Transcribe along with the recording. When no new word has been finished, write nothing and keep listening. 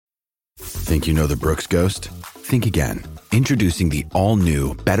Think you know the Brooks Ghost? Think again. Introducing the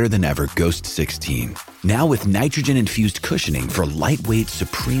all-new, better-than-ever Ghost 16. Now with nitrogen-infused cushioning for lightweight,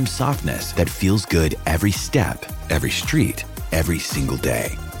 supreme softness that feels good every step, every street, every single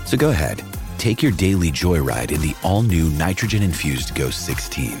day. So go ahead, take your daily joyride in the all-new nitrogen-infused Ghost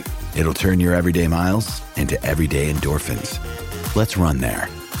 16. It'll turn your everyday miles into everyday endorphins. Let's run there.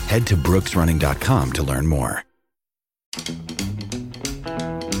 Head to brooksrunning.com to learn more.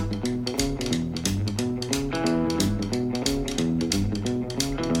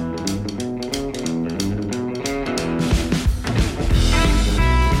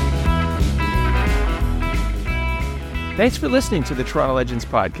 Thanks for listening to the Toronto Legends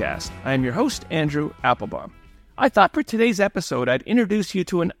podcast. I am your host, Andrew Applebaum. I thought for today's episode, I'd introduce you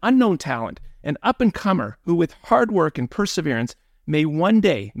to an unknown talent, an up-and-comer who, with hard work and perseverance, may one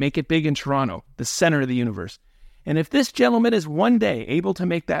day make it big in Toronto, the center of the universe. And if this gentleman is one day able to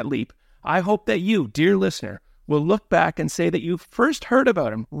make that leap, I hope that you, dear listener, will look back and say that you first heard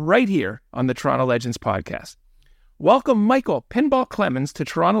about him right here on the Toronto Legends podcast. Welcome, Michael Pinball Clemons, to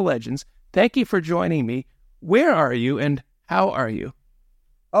Toronto Legends. Thank you for joining me. Where are you and how are you?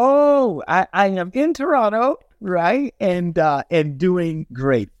 Oh, I am in Toronto, right? And doing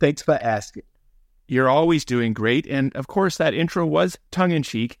great. Thanks for asking. You're always doing great. And of course, that intro was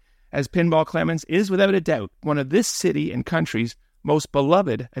tongue-in-cheek, as Pinball Clemons is without a doubt one of this city and country's most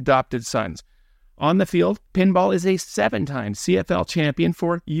beloved adopted sons. On the field, Pinball is a 7-time CFL champion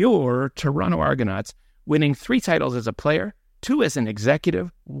for your Toronto Argonauts, winning 3 titles as a player, 2 as an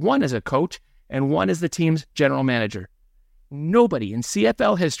executive, 1 as a coach, and 1 as the team's general manager. Nobody in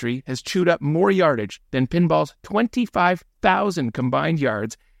CFL history has chewed up more yardage than Pinball's 25,000 combined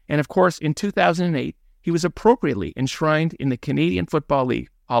yards, and of course, in 2008, he was appropriately enshrined in the Canadian Football League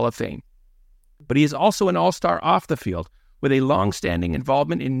Hall of Fame. But he is also an all-star off the field, with a long-standing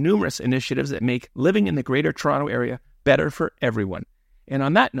involvement in numerous initiatives that make living in the Greater Toronto Area better for everyone. And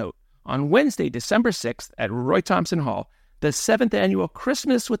on that note, on Wednesday, December 6th at Roy Thompson Hall, the 7th annual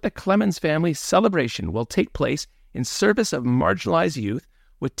Christmas with the Clemons family celebration will take place in service of marginalized youth,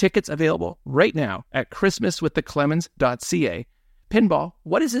 with tickets available right now at christmaswiththeclemons.ca. Pinball,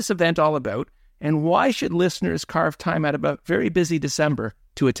 what is this event all about, and why should listeners carve time out of a very busy December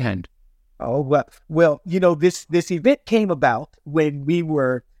to attend? Oh, well, you know, this event came about when we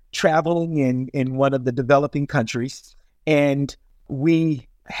were traveling in one of the developing countries, and we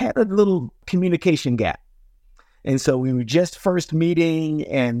had a little communication gap. And so we were just first meeting,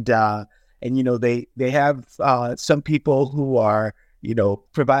 and you know, they have some people who are, you know,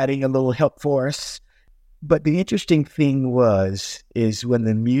 providing a little help for us. But the interesting thing is when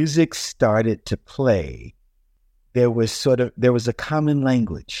the music started to play, there was a common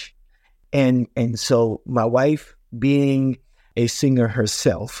language. And so my wife, being a singer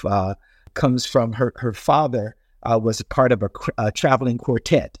herself, comes from her father was a part of a traveling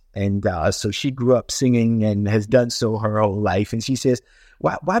quartet. And so she grew up singing and has done so her whole life. And she says,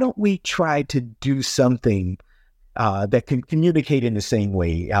 why don't we try to do something that can communicate in the same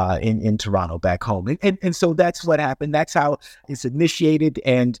way in Toronto back home? And so that's what happened. That's how it's initiated.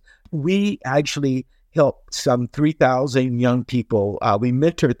 And we actually help some 3,000 young people. We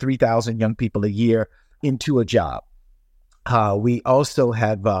mentor 3,000 young people a year into a job. We also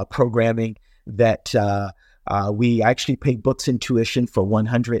have programming that we actually pay books and tuition for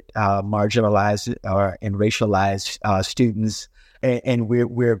 100 marginalized and racialized students. And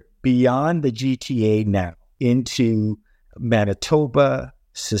we're beyond the GTA now into Manitoba,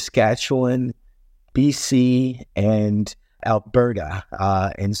 Saskatchewan, BC, and Alberta.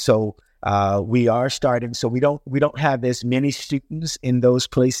 And so we are starting. So we don't have as many students in those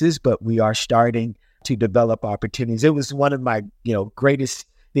places, but we are starting to develop opportunities. It was one of my, greatest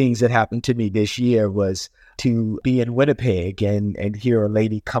things that happened to me this year was to be in Winnipeg and hear a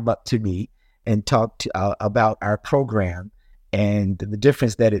lady come up to me and talk about our program and the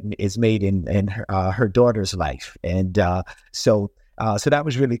difference that it is made in her daughter's life. And so that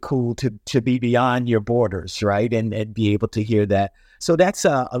was really cool to be beyond your borders, right? And be able to hear that. So that's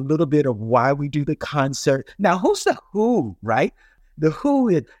a little bit of why we do the concert. Now, who's the Who, right? The Who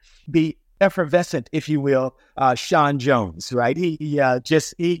would be effervescent, if you will, Sean Jones, right? He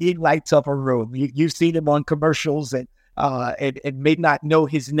lights up a room. You've seen him on commercials and may not know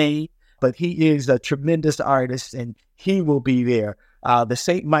his name, but he is a tremendous artist and he will be there. The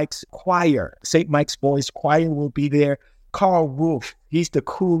St. Mike's Choir, St. Mike's Boys Choir will be there. Carl Wolf, he's the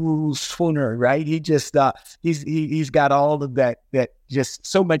cool swooner, right? He just he's got all of that just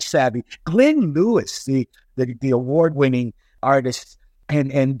so much savvy. Glenn Lewis, the award-winning artist,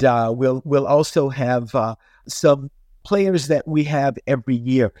 and we'll also have some players that we have every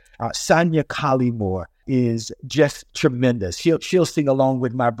year. Sonia Collymore is just tremendous. She'll sing along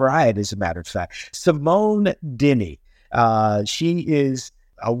with my bride, as a matter of fact. Simone Denny, she is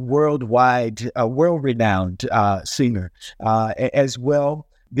a world-renowned singer as well.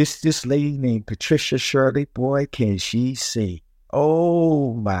 This lady named Patricia Shirley, boy, can she sing.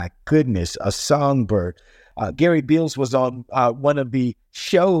 Oh, my goodness, a songbird. Gary Beals was on one of the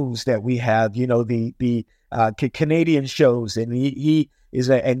shows that we have, the Canadian shows, and he is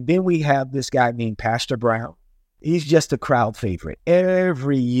and then we have this guy named Pastor Brown. He's just a crowd favorite.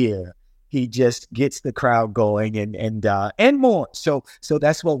 Every year, he just gets the crowd going and more. So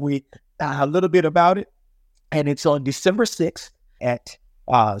that's what a little bit about it. And it's on December 6th at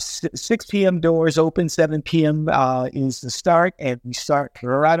 6 p.m. doors open, 7 p.m. Is the start, and we start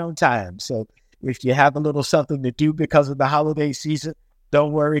right on time. So if you have a little something to do because of the holiday season,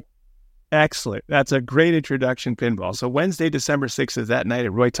 don't worry. Excellent. That's a great introduction, Pinball. So Wednesday, December 6th is that night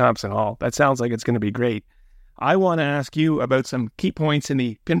at Roy Thompson Hall. That sounds like it's going to be great. I want to ask you about some key points in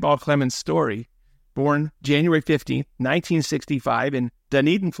the Pinball Clemons story. Born January 15th, 1965 in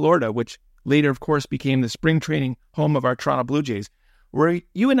Dunedin, Florida, which later, of course, became the spring training home of our Toronto Blue Jays. Were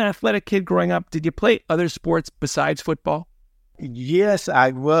you an athletic kid growing up? Did you play other sports besides football? Yes,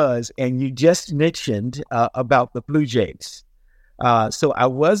 I was. And you just mentioned about the Blue Jays. So I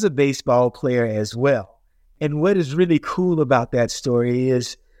was a baseball player as well. And what is really cool about that story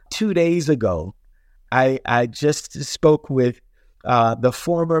is 2 days ago, I just spoke with the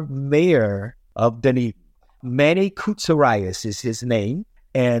former mayor of Dunedin. Manny Koutsarias is his name.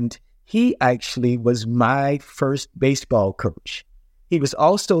 And he actually was my first baseball coach. He was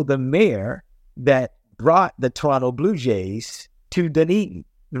also the mayor that brought the Toronto Blue Jays to Dunedin,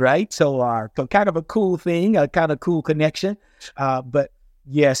 right? So kind of a cool thing, a kind of cool connection. But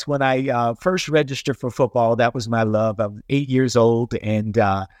yes, when I first registered for football, that was my love. I was 8 years old, and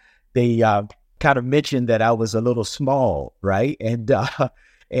they kind of mentioned that I was a little small, right? And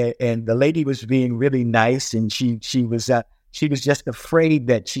the lady was being really nice, and she was just afraid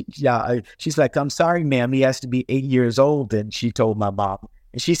that she's like, "I'm sorry, ma'am, he has to be 8 years old." And she told my mom,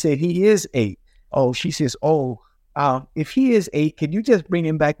 and she said, "He is 8. Oh, she says, if he is 8, can you just bring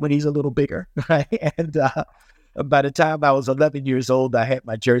him back when he's a little bigger?" Right? And by the time I was 11 years old, I had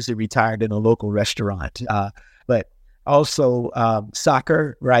my jersey retired in a local restaurant. But also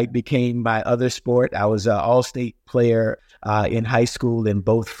soccer, right, became my other sport. I was an all-state player in high school in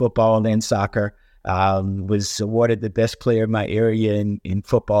both football and soccer. Was awarded the best player in my area in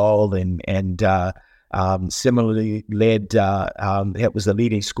football, and similarly led. It was the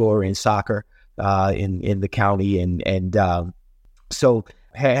leading scorer in soccer in the county, and so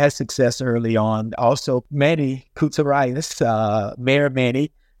had success early on. Also, Manny Koutsarias, Mayor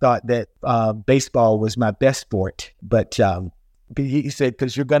Manny, thought that baseball was my best sport, but he said,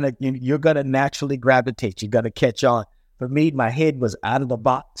 because you're gonna naturally gravitate, you're gonna catch on. For me, my head was out of the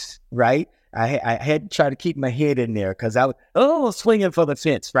box, right? I had to try to keep my head in there because I was swinging for the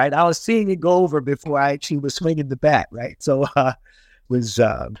fence, right? I was seeing it go over before I actually was swinging the bat, right? So was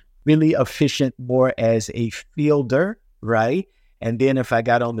really efficient more as a fielder, right? And then if I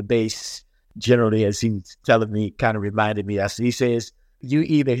got on the base, generally, as he was telling me, kind of reminded me, he says, you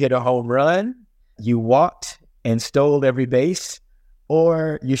either hit a home run, you walked and stole every base,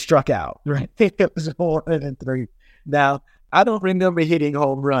 or you struck out, right? It was 4-3. Now, I don't remember hitting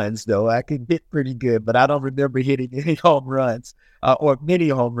home runs, though. I can hit pretty good, but I don't remember hitting any home runs or many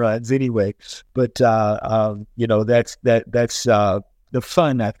home runs anyway. But, that's the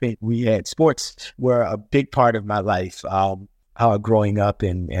fun I think we had. Sports were a big part of my life, growing up,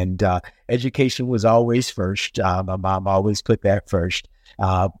 and education was always first. My mom always put that first.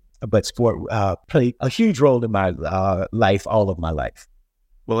 But sport played a huge role in my life, all of my life.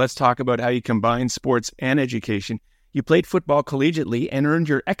 Well, let's talk about how you combine sports and education. You played football collegiately and earned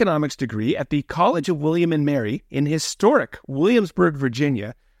your economics degree at the College of William and Mary in historic Williamsburg,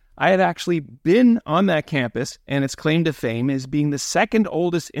 Virginia. I had actually been on that campus, and its claim to fame is being the second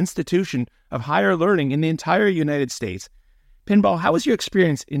oldest institution of higher learning in the entire United States. Pinball, how was your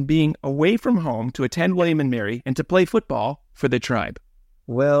experience in being away from home to attend William and Mary and to play football for the tribe?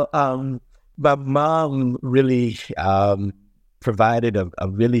 Well, my mom really provided a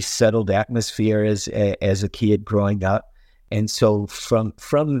really settled atmosphere as a kid growing up, and so from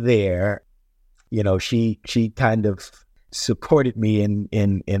there, she kind of supported me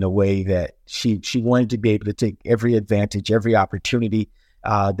in a way that she wanted to be able to take every advantage, every opportunity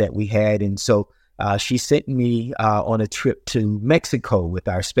that we had, and so she sent me on a trip to Mexico with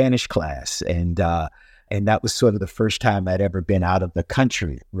our Spanish class, and that was sort of the first time I'd ever been out of the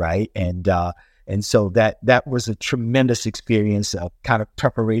country, right? And And so that was a tremendous experience, a kind of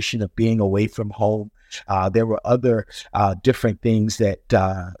preparation of being away from home. There were other different things that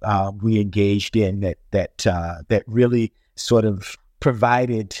we engaged in that really sort of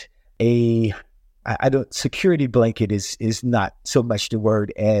provided security blanket is not so much the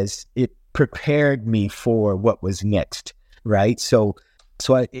word as it prepared me for what was next, right? So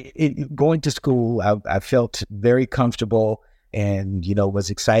going to school, I felt very comfortable and, was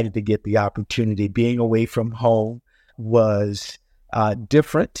excited to get the opportunity. Being away from home was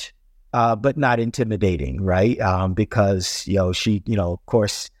different, but not intimidating, right? Because, she, of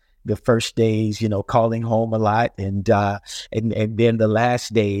course, the first days, calling home a lot. And then the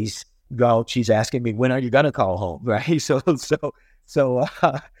last days, she's asking me, when are you going to call home, right?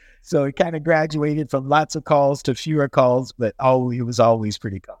 So it kind of graduated from lots of calls to fewer calls, but it was always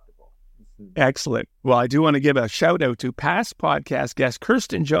pretty comfortable. Excellent. Well, I do want to give a shout out to past podcast guest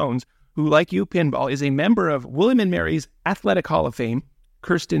Kirsten Jones, who, like you, Pinball, is a member of William & Mary's Athletic Hall of Fame,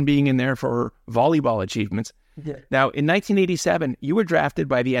 Kirsten being in there for her volleyball achievements. Yeah. Now, in 1987, you were drafted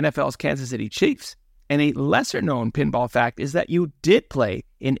by the NFL's Kansas City Chiefs. And a lesser-known pinball fact is that you did play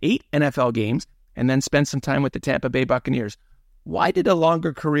in 8 NFL games and then spent some time with the Tampa Bay Buccaneers. Why did a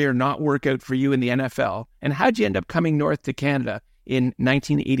longer career not work out for you in the NFL? And how'd you end up coming north to Canada in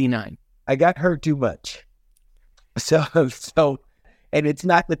 1989? I got hurt too much. So, and it's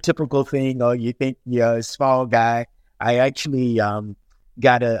not the typical thing, you think you're a small guy. I actually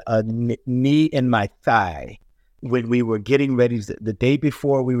got a knee in my thigh when we were getting ready, the day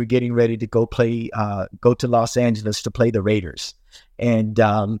before we were getting ready to go to Los Angeles to play the Raiders. And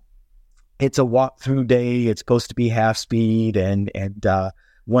it's a walkthrough day. It's supposed to be half speed. And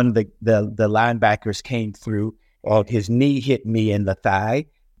one of the linebackers came through. His knee hit me in the thigh.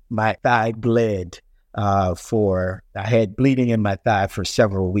 My thigh bled I had bleeding in my thigh for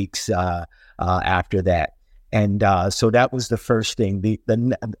several weeks after that. And so that was the first thing.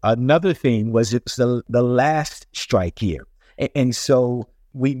 Another thing was it was the last strike year. And so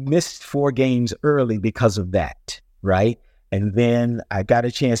we missed 4 games early because of that, right? And then I got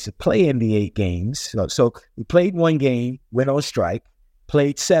a chance to play in the 8 games. So we played 1 game, went on strike,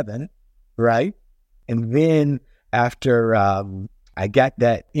 played 7, right? And then after I got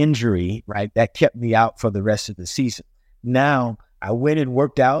that injury, right, that kept me out for the rest of the season. Now, I went and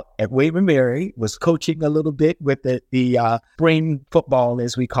worked out at William & Mary, was coaching a little bit with the spring football,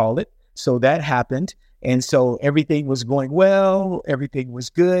 as we call it. So that happened. And so everything was going well. Everything was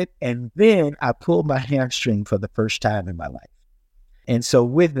good. And then I pulled my hamstring for the first time in my life. And so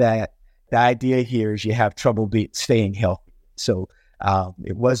with that, the idea here is you have trouble staying healthy. So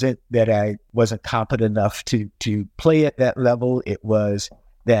it wasn't that I wasn't competent enough to play at that level. It was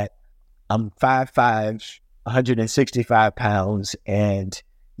that I'm 5'5", 165 pounds, and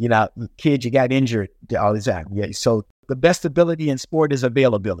kid, you got injured all the time. Yeah. So the best ability in sport is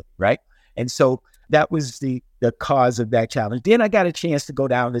availability, right? And so that was the cause of that challenge. Then I got a chance to go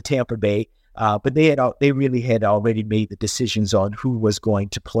down to Tampa Bay, but they really had already made the decisions on who was going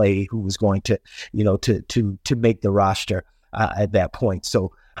to play, who was going to to make the roster at that point.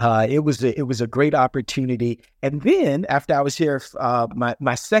 So it was a great opportunity. And then after I was here,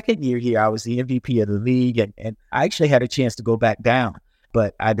 my second year here, I was the MVP of the league, and I actually had a chance to go back down,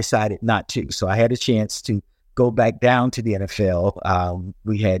 but I decided not to. So I had a chance to go back down to the NFL.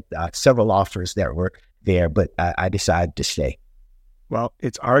 We had several offers that were there, but I decided to stay. Well,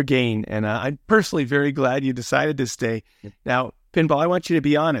 it's our gain, and I'm personally very glad you decided to stay. Now, Pinball, I want you to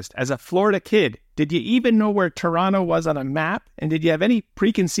be honest. As a Florida kid, did you even know where Toronto was on a map? And did you have any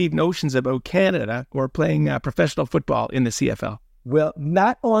preconceived notions about Canada or playing professional football in the CFL? Well,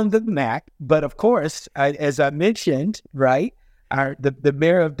 not on the map, but of course, as I mentioned, right, the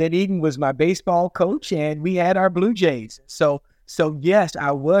mayor of Dunedin was my baseball coach, and we had our Blue Jays. So yes,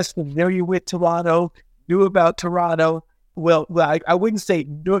 I was familiar with Toronto, knew about Toronto. Well, I wouldn't say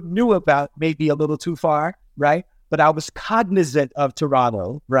knew about, maybe a little too far, right? But I was cognizant of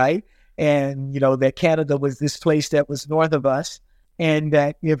Toronto, right? And, that Canada was this place that was north of us. And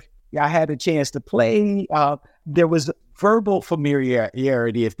that if I had a chance to play, there was verbal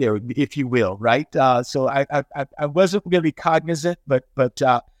familiarity, if you will, right? So I wasn't really cognizant, but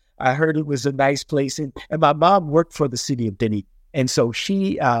I heard it was a nice place. And my mom worked for the city of Dunedin. And so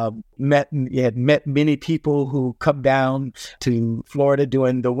she had met many people who come down to Florida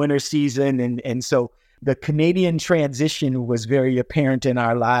during the winter season. And so the Canadian transition was very apparent in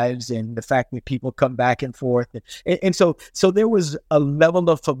our lives, and the fact that people come back and forth. And so there was a level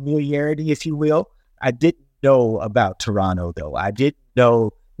of familiarity, if you will. I didn't know about Toronto, though. I didn't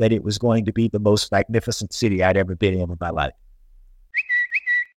know that it was going to be the most magnificent city I'd ever been in my life.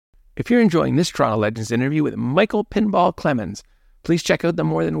 If you're enjoying this Toronto Legends interview with Michael Pinball Clemons, please check out the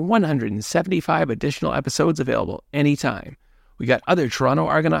more than 175 additional episodes available anytime. We got other Toronto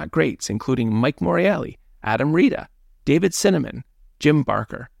Argonaut greats, including Mike Morreale, Adam Rita, David Cinnamon, Jim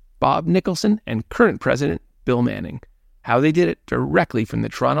Barker, Bob Nicholson, and current president Bill Manning. How they did it directly from the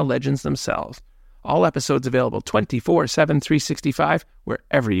Toronto Legends themselves. All episodes available 24/7, 365,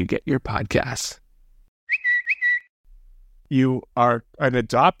 wherever you get your podcasts. You are an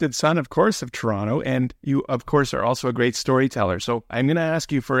adopted son, of course, of Toronto, and you, of course, are also a great storyteller. So I'm going to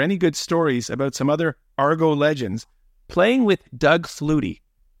ask you for any good stories about some other Argo legends. Playing with Doug Flutie.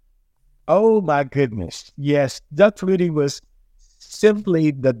 Oh, my goodness. Yes, Doug Flutie was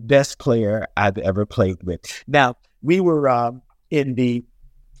simply the best player I've ever played with. Now, we were I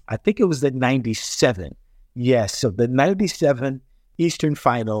think it was the 97. Yes, so the 97 Eastern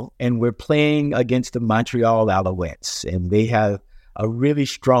Final, and we're playing against the Montreal Alouettes, and they have a really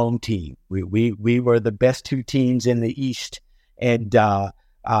strong team. We were the best two teams in the East, and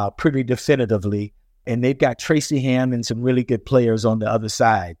pretty definitively. And they've got Tracy Ham and some really good players on the other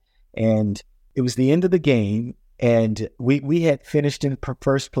side. And it was the end of the game, and we had finished in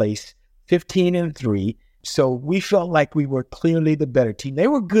first place, 15-3. So we felt like we were clearly the better team. They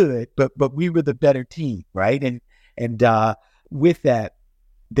were good, but we were the better team, right? And with that,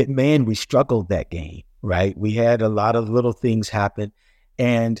 man, we struggled that game, right? We had a lot of little things happen,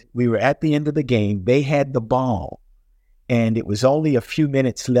 and we were at the end of the game. They had the ball, and it was only a few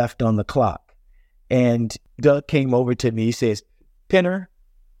minutes left on the clock. And Doug came over to me. He says, "Pinner,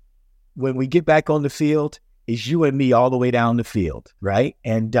 when we get back on the field, it's you and me all the way down the field," right?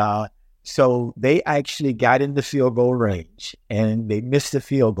 And so they actually got in the field goal range, and they missed the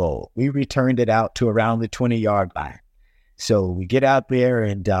field goal. We returned it out to around the 20-yard line. So we get out there,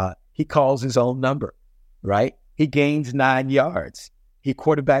 and he calls his own number, right? He gains 9 yards. He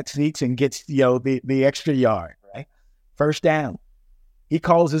quarterback sneaks and gets, the extra yard, right? First down. He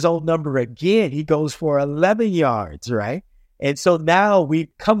calls his own number again. He goes for 11 yards, right? And so now we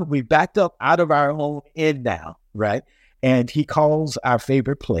backed up out of our own end now, right? And he calls our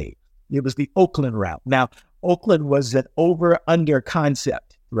favorite play. It was the Oakland route. Now, Oakland was an over-under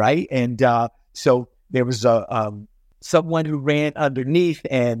concept, right? And so there was someone who ran underneath,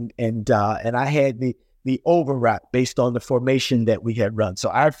 and I had the over route based on the formation that we had run. So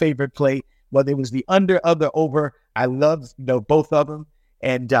our favorite play, whether it was the under or the over, I loved both of them.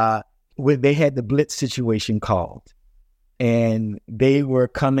 And when they had the blitz situation called, and they were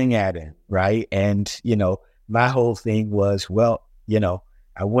coming at him, right? And my whole thing was,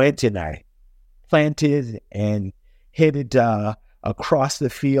 I went and I planted and headed across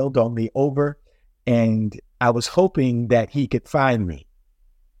the field on the over, and I was hoping that he could find me.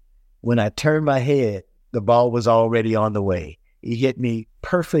 When I turned my head, the ball was already on the way. He hit me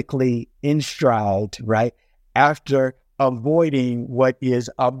perfectly in stride, right? After avoiding what is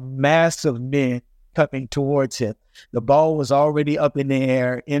a mass of men coming towards him. The ball was already up in the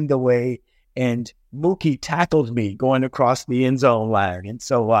air, in the way, and Mookie tackled me going across the end zone line. And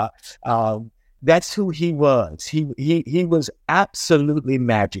so that's who he was. He was absolutely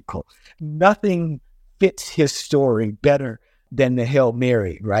magical. Nothing fits his story better than the Hail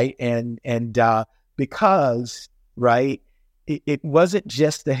Mary, right? And because, right, it wasn't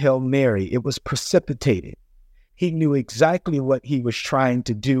just the Hail Mary, it was precipitated. He knew exactly what he was trying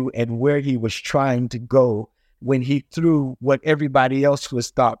to do and where he was trying to go when he threw what everybody else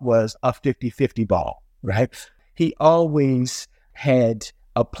thought was a 50-50 ball, right? He always had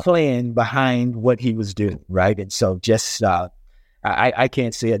a plan behind what he was doing, right? And so just, I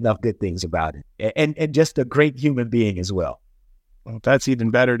can't say enough good things about it. And just a great human being as well. Well, that's even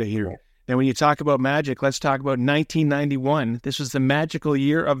better to hear. And when you talk about magic, let's talk about 1991. This was the magical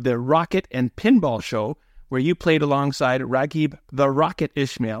year of the Rocket and Pinball show, where you played alongside Raghib the Rocket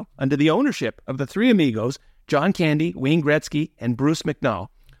Ishmael under the ownership of the three amigos, John Candy, Wayne Gretzky, and Bruce McNall.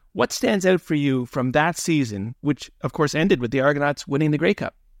 What stands out for you from that season, which, of course, ended with the Argonauts winning the Grey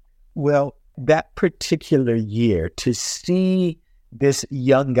Cup? Well, that particular year, to see this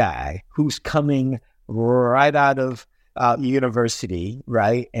young guy who's coming right out of university,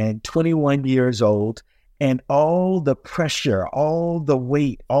 right, and 21 years old, and all the pressure, all the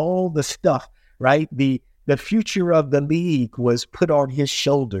weight, all the stuff, right, the future of the league was put on his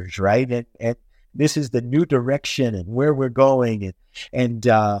shoulders, right, and this is the new direction and where we're going, and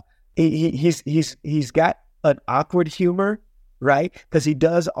he's got an awkward humor, right, because he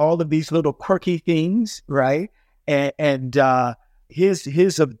does all of these little quirky things, right, and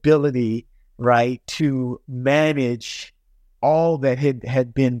his ability, right, to manage all that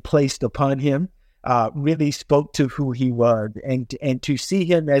had been placed upon him, really spoke to who he was, and to see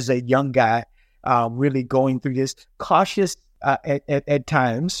him as a young guy really going through this, cautious at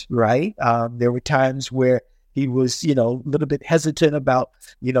times, right? There were times where he was, a little bit hesitant about,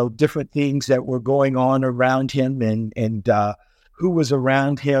 different things that were going on around him, and who was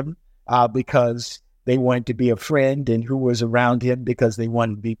around him because they wanted to be a friend, and who was around him because they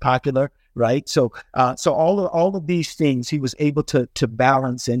wanted to be popular, right? So all of these things he was able to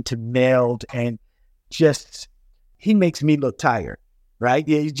balance and to meld, and just, he makes me look tired, right?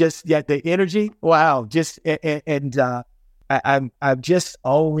 Yeah, the energy. Wow, I've just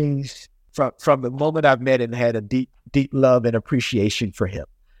always, from the moment I've met him, had a deep love and appreciation for him.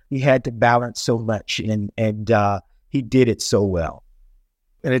 He had to balance so much, and he did it so well.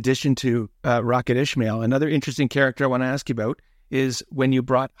 In addition to Rocket Ishmael, another interesting character I want to ask you about is when you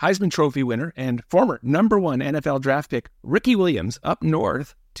brought Heisman Trophy winner and former #1 NFL draft pick Ricky Williams up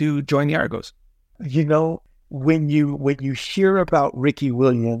north to join the Argos. When you hear about Ricky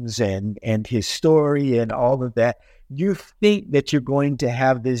Williams and his story and all of that, you think that you're going to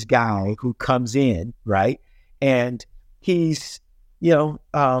have this guy who comes in, right? And he's,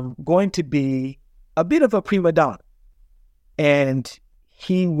 going to be a bit of a prima donna. And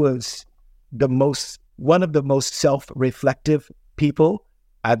he was one of the most self-reflective people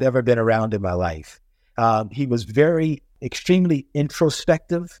I've ever been around in my life. He was extremely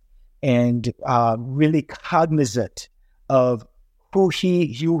introspective, and really cognizant of who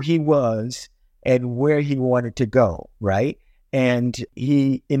he was and where he wanted to go, right? And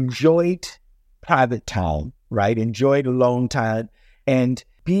he enjoyed private time, right? Enjoyed alone time. And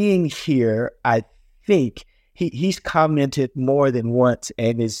being here, I think he's commented more than once,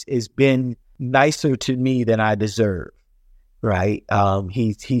 and is been nicer to me than I deserve, right?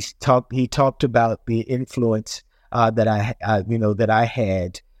 He talked about the influence that I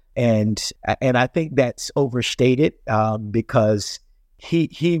had. And I think that's overstated, because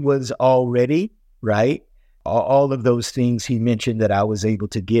he was already, right, all of those things he mentioned that I was able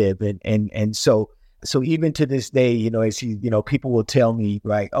to give, and so even to this day, as he, people will tell me,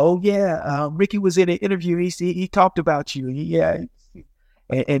 right, oh yeah, Ricky was in an interview, he talked about you, yeah,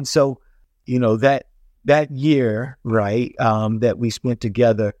 and so that year, right, that we spent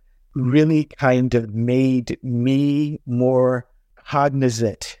together really kind of made me more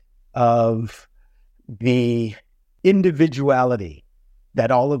cognizant of the individuality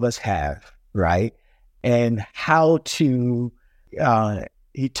that all of us have, right? And how to,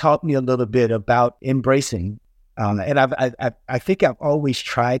 he taught me a little bit about embracing, and I think I've always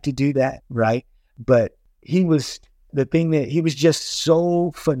tried to do that, right? But he was just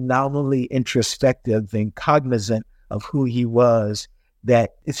so phenomenally introspective and cognizant of who he was,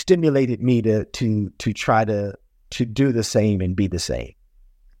 that it stimulated me to try to do the same and be the same.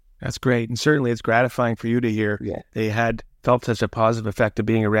 That's great. And certainly it's gratifying for you to hear they had felt such a positive effect of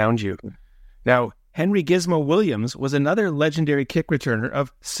being around you. Now, Henry Gizmo Williams was another legendary kick returner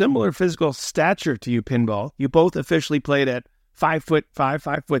of similar physical stature to you, Pinball. You both officially played at 5'5",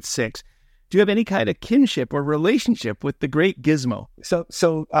 5'6". Do you have any kind of kinship or relationship with the great Gizmo?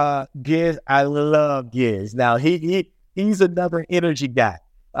 So Giz, I love Giz. Now, he's another energy guy,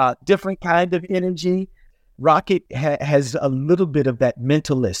 different kind of energy. Rocket has a little bit of that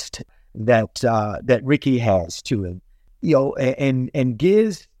mentalist that Ricky has to him, and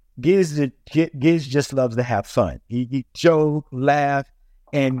Giz just loves to have fun. He joke, laugh,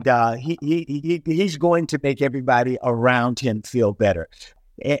 and he's going to make everybody around him feel better.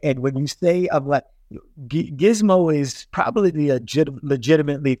 And when you say, I'm like, Gizmo is probably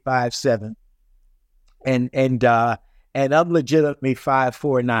legitimately 5'7", and I'm legitimately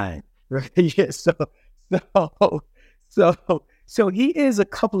 5'4'9", right? Yeah, So he is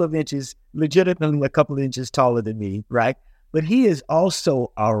legitimately a couple of inches taller than me, right? But he is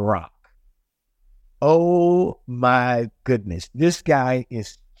also a rock. Oh my goodness. This guy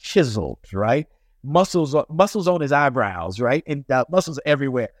is chiseled, right? Muscles on his eyebrows, right? And muscles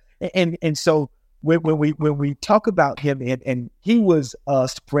everywhere. And so when we talk about him, and he was a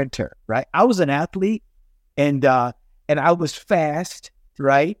sprinter, right? I was an athlete, and I was fast,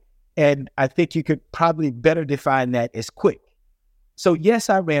 right? And I think you could probably better define that as quick. So yes,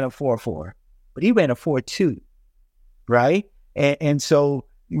 I ran a 4.4, but he ran a 4.2, right? And so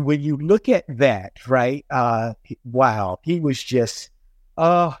when you look at that, right? Wow, he was just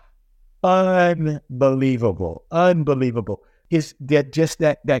unbelievable.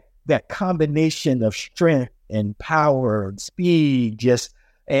 That combination of strength and power and speed,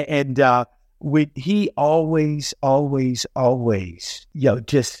 he always,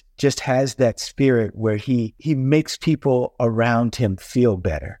 just has that spirit where he makes people around him feel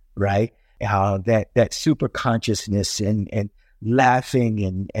better, right? that super consciousness and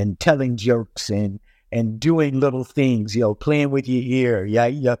laughing and telling jokes and doing little things, playing with your ear.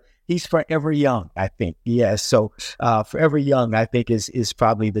 Yeah. He's forever young, I think. Yeah. So forever young, I think is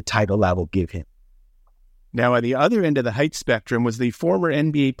probably the title I will give him. Now, at the other end of the height spectrum was the former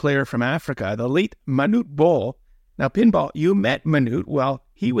NBA player from Africa, the late Manute Bol. Now, Pinball, you met Manute. Well,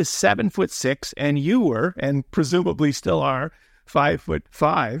 he was 7'6", and you were, and presumably still are,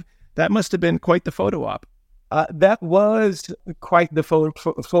 5'5". That must have been quite the photo op. That was quite the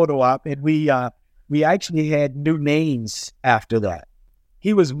photo op, and we actually had new names after that.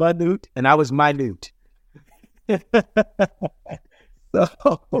 He was Manute, and I was Minute.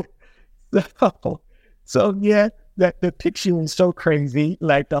 So yeah, that the picture was so crazy,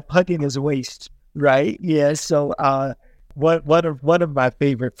 like I'm hugging his waist, right? Yeah. So one of my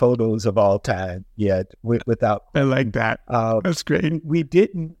favorite photos of all time. Yeah, without. I like that. That's great. We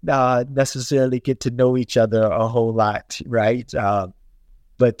didn't necessarily get to know each other a whole lot, right?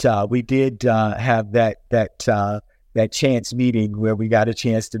 But we did have that chance meeting where we got a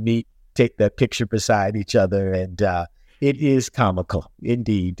chance to take that picture beside each other, and it is comical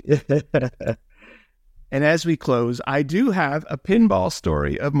indeed. And as we close, I do have a pinball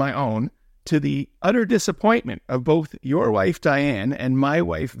story of my own, to the utter disappointment of both your wife, Diane, and my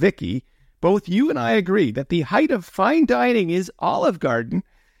wife, Vicky. Both you and I agree that the height of fine dining is Olive Garden.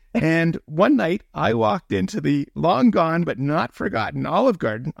 And one night, I walked into the long gone but not forgotten Olive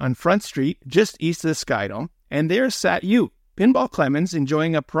Garden on Front Street, just east of the Skydome, and there sat you, Pinball Clemons,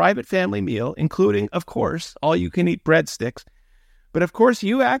 enjoying a private family meal, including, of course, all-you-can-eat breadsticks. But of course,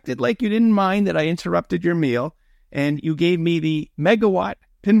 you acted like you didn't mind that I interrupted your meal, and you gave me the megawatt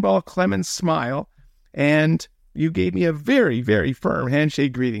Pinball Clemons smile, and you gave me a very, very firm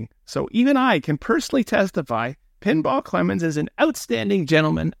handshake greeting. So even I can personally testify Pinball Clemons is an outstanding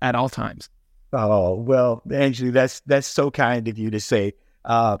gentleman at all times. Oh, well, Andrew, that's so kind of you to say.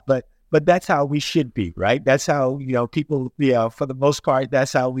 But that's how we should be, right? That's how, people, for the most part,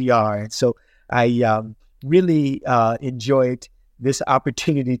 that's how we are. And so I really enjoyed this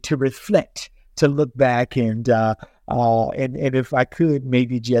opportunity to reflect, to look back, and if I could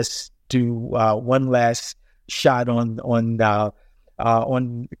maybe just do one last shot on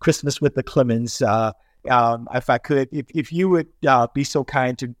Christmas with the Clemons. If I could, if you would be so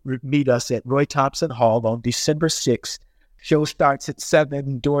kind to meet us at Roy Thompson Hall on December 6th. Show starts at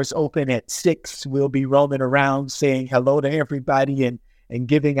 7, doors open at 6. We'll be roaming around saying hello to everybody and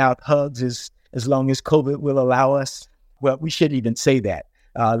giving out hugs as long as COVID will allow us. Well, we shouldn't even say that.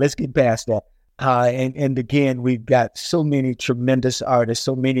 Let's get past that. And again, we've got so many tremendous artists,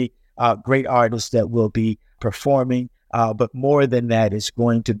 so many great artists that will be performing. But more than that, it's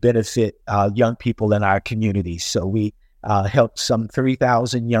going to benefit young people in our community. So we help some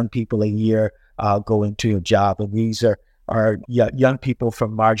 3,000 young people a year go into a job. And these are young people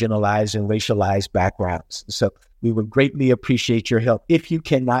from marginalized and racialized backgrounds. So we would greatly appreciate your help. If you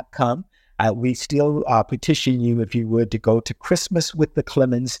cannot come, we still petition you, if you would, to go to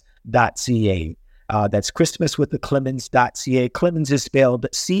christmaswiththeclemons.ca. That's christmaswiththeclemons.ca. Clemons is spelled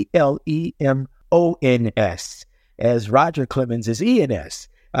Clemons, as Roger Clemens is ENS.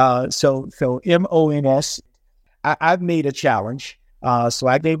 So MONS. I've made a challenge. So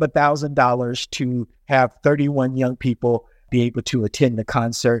I gave $1,000 to have 31 young people be able to attend the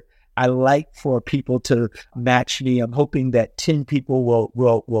concert. I like for people to match me. I'm hoping that 10 people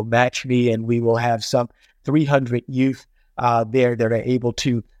will match me, and we will have some 300 youth there that are able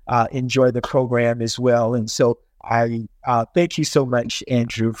to enjoy the program as well. And so I thank you so much,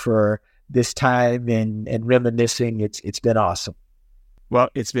 Andrew, for this time and reminiscing. It's been awesome. Well,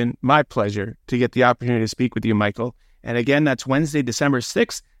 it's been my pleasure to get the opportunity to speak with you, Michael. And again, that's Wednesday, December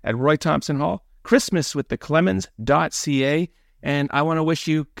 6th at Roy Thompson Hall, christmaswiththeclemons.ca. And I want to wish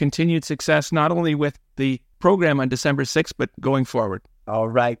you continued success, not only with the program on December 6th, but going forward. All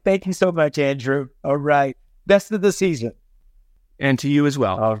right. Thank you so much, Andrew. All right. Best of the season. And to you as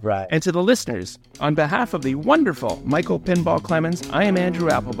well. All right. And to the listeners, on behalf of the wonderful Michael Pinball Clemons, I am Andrew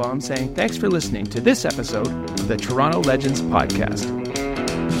Applebaum saying thanks for listening to this episode of the Toronto Legends Podcast.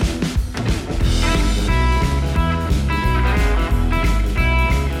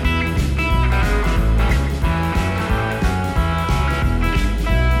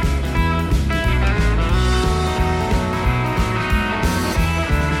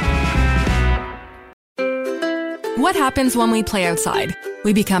 What happens when we play outside?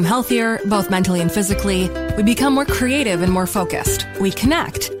 We become healthier, both mentally and physically. We become more creative and more focused. We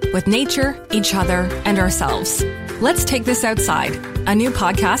connect with nature, each other, and ourselves. Let's Take This Outside, a new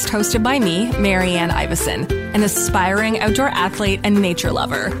podcast hosted by me, Marianne Iveson, an aspiring outdoor athlete and nature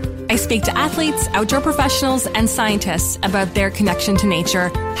lover. I speak to athletes, outdoor professionals, and scientists about their connection to nature,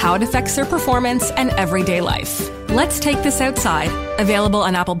 how it affects their performance, and everyday life. Let's Take This Outside, available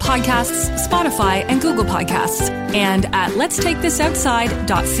on Apple Podcasts, Spotify, and Google Podcasts, and at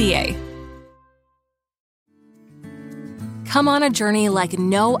letstakethisoutside.ca. Come on a journey like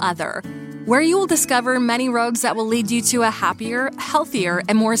no other, where you will discover many roads that will lead you to a happier, healthier,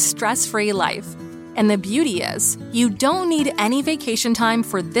 and more stress-free life. And the beauty is, you don't need any vacation time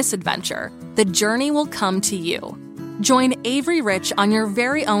for this adventure. The journey will come to you. Join Avery Rich on your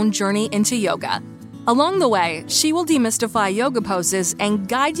very own journey into yoga. Along the way, she will demystify yoga poses and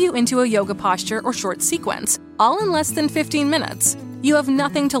guide you into a yoga posture or short sequence, all in less than 15 minutes. You have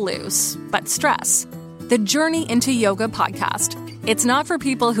nothing to lose but stress. The Journey into Yoga podcast. It's not for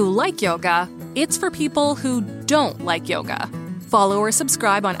people who like yoga, it's for people who don't like yoga. Follow or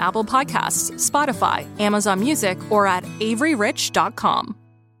subscribe on Apple Podcasts, Spotify, Amazon Music, or at averyrich.com.